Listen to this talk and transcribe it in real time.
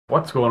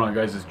What's going on,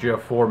 guys? It's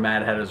Jeff for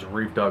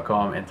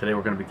Reef.com, and today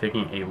we're going to be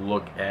taking a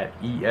look at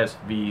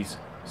ESV's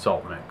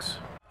salt mix.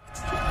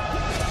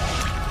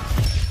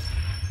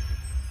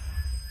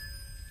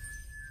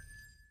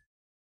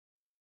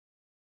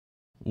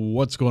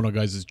 What's going on,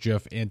 guys? It's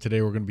Jeff, and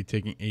today we're going to be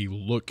taking a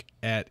look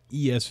at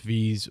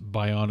ESV's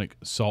B-Ionic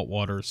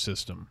saltwater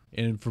system.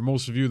 And for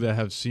most of you that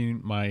have seen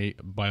my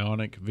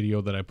B-Ionic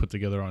video that I put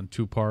together on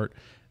two-part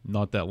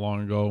not that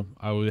long ago,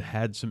 I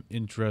had some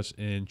interest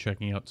in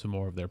checking out some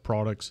more of their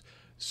products,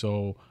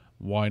 so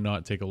why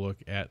not take a look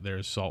at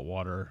their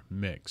saltwater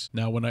mix.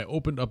 Now, when I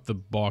opened up the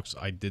box,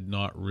 I did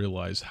not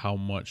realize how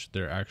much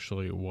there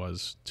actually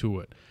was to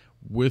it.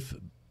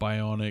 With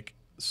B-Ionic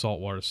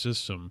saltwater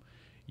system,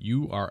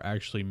 you are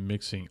actually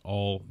mixing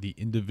all the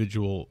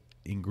individual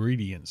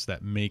ingredients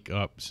that make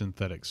up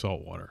synthetic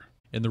saltwater.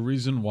 And the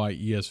reason why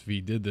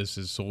ESV did this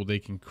is so they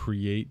can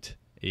create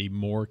a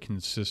more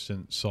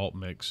consistent salt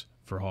mix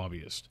for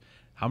hobbyists.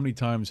 How many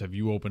times have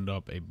you opened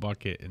up a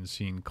bucket and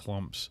seen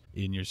clumps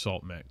in your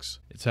salt mix?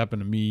 It's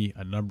happened to me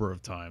a number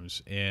of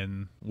times,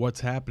 and what's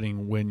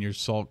happening when your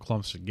salt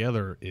clumps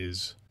together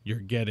is you're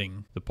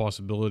getting the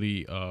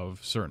possibility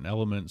of certain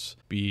elements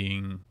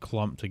being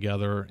clumped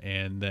together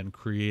and then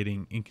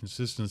creating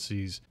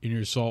inconsistencies in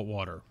your salt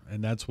water.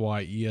 And that's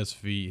why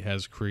ESV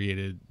has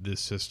created this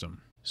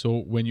system. So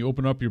when you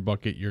open up your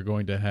bucket, you're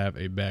going to have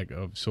a bag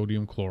of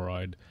sodium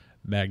chloride,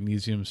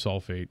 magnesium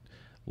sulfate,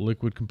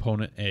 liquid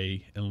component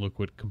A, and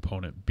liquid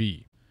component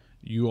B.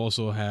 You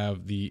also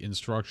have the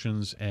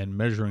instructions and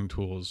measuring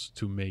tools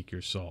to make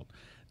your salt.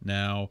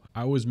 Now,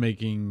 I was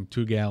making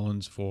 2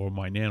 gallons for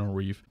my nano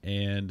reef,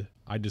 and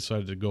I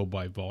decided to go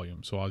by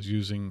volume. So I was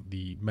using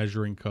the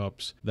measuring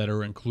cups that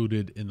are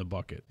included in the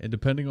bucket. And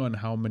depending on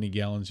how many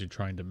gallons you're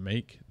trying to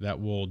make,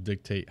 that will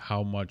dictate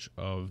how much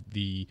of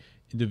the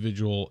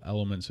individual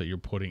elements that you're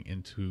putting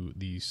into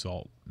the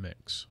salt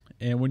mix.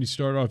 And when you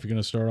start off, you're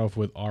going to start off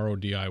with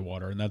RODI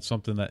water, and that's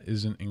something that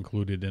isn't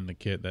included in the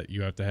kit, that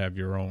you have to have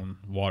your own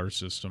water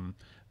system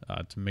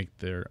to make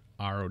their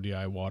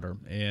RODI water.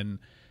 And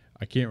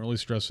I can't really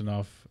stress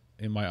enough,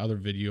 in my other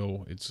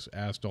video, it's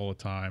asked all the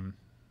time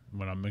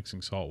when I'm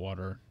mixing salt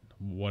water,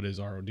 what is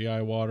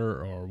RODI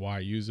water or why I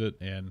use it,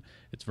 and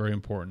it's very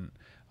important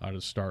to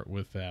start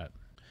with that.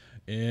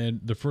 And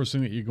the first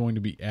thing that you're going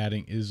to be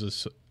adding is a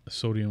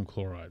sodium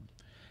chloride.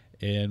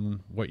 And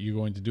what you're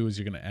going to do is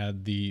you're going to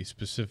add the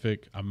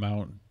specific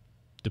amount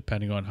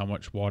depending on how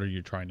much water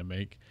you're trying to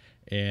make.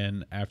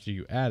 And after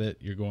you add it,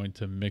 you're going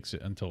to mix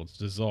it until it's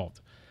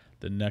dissolved.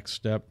 The next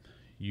step,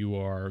 you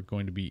are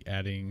going to be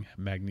adding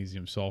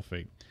magnesium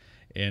sulfate.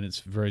 And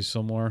it's very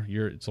similar.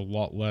 It's a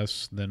lot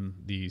less than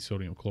the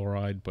sodium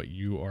chloride, but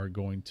you are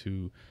going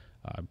to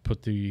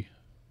put the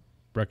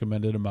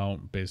recommended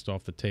amount based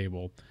off the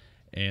table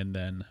and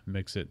then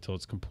mix it till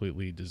it's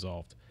completely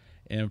dissolved.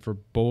 And for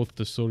both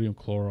the sodium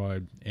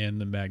chloride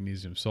and the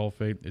magnesium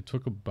sulfate, it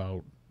took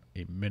about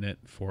a minute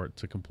for it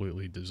to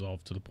completely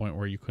dissolve to the point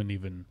where you couldn't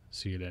even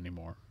see it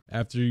anymore.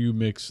 After you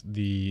mix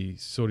the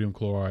sodium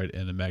chloride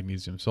and the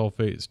magnesium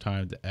sulfate, it's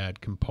time to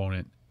add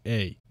component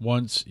A.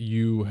 Once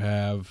you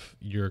have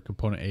your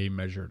component A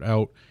measured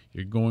out,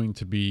 you're going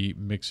to be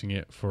mixing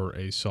it for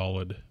a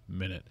solid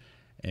minute.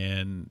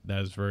 And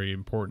that is very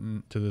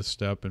important to this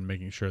step and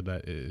making sure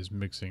that it is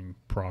mixing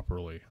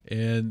properly.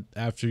 And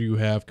after you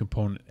have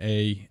component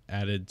A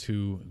added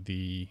to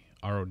the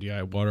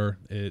RODI water,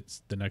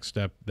 the next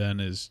step then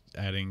is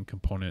adding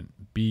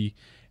component B,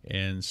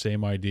 and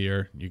same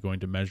idea, you're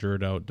going to measure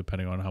it out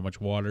depending on how much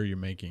water you're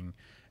making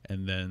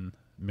and then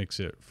mix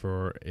it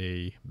for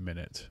a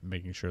minute,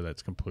 making sure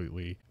that's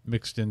completely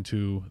mixed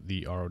into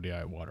the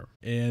RODI water.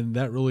 And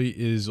that really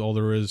is all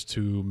there is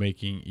to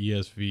making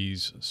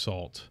ESV's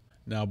salt.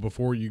 Now,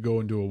 before you go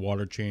into a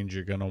water change,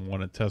 you're going to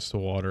want to test the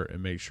water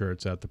and make sure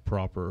it's at the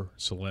proper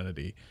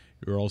salinity.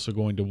 You're also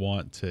going to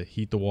want to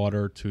heat the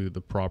water to the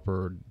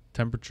proper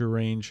temperature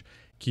range.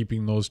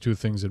 Keeping those two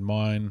things in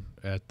mind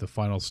at the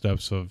final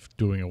steps of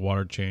doing a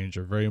water change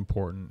are very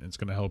important. It's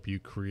going to help you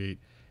create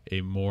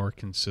a more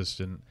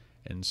consistent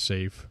and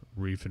safe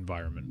reef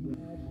environment.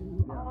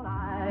 All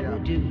I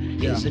do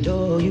is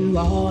adore you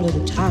all of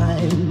the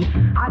time.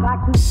 I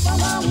like to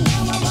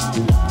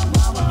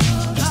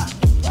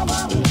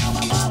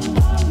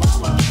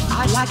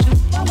I like to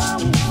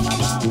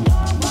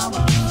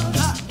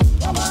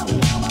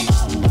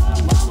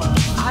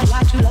I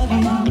like to love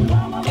you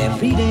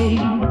every day.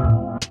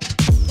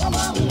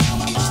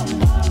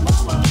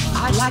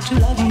 I like to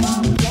love you,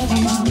 love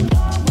you.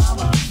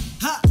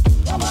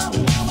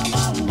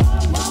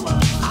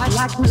 I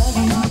like to love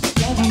you,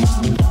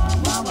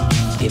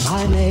 if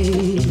I may,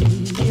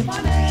 if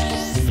I may.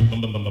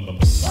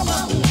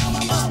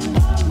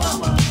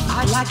 I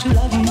like to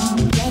love you,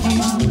 love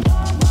you.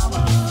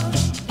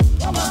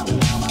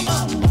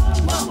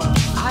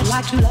 I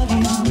like to love you,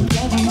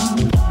 love you.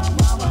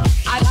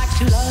 I like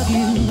to love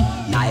you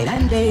night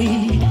and day,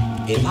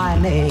 if I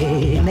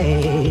may.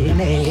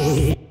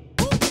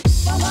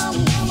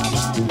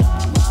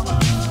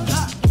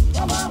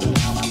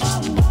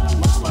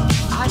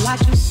 I like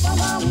to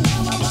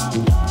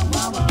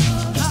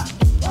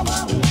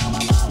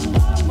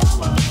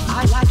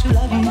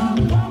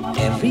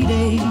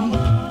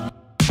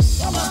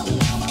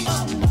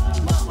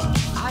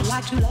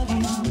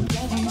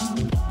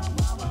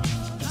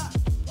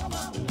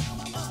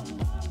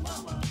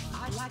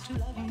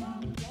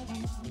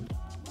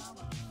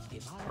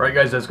Alright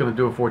guys, that's going to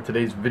do it for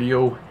today's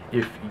video.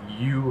 If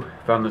you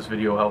found this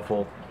video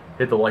helpful,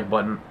 hit the like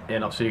button,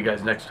 and I'll see you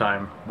guys next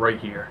time right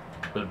here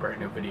with a brand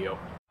new video.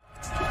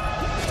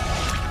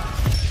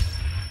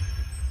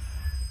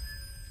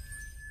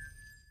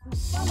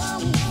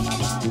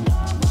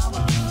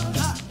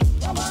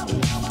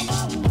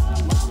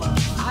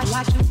 I'd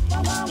like to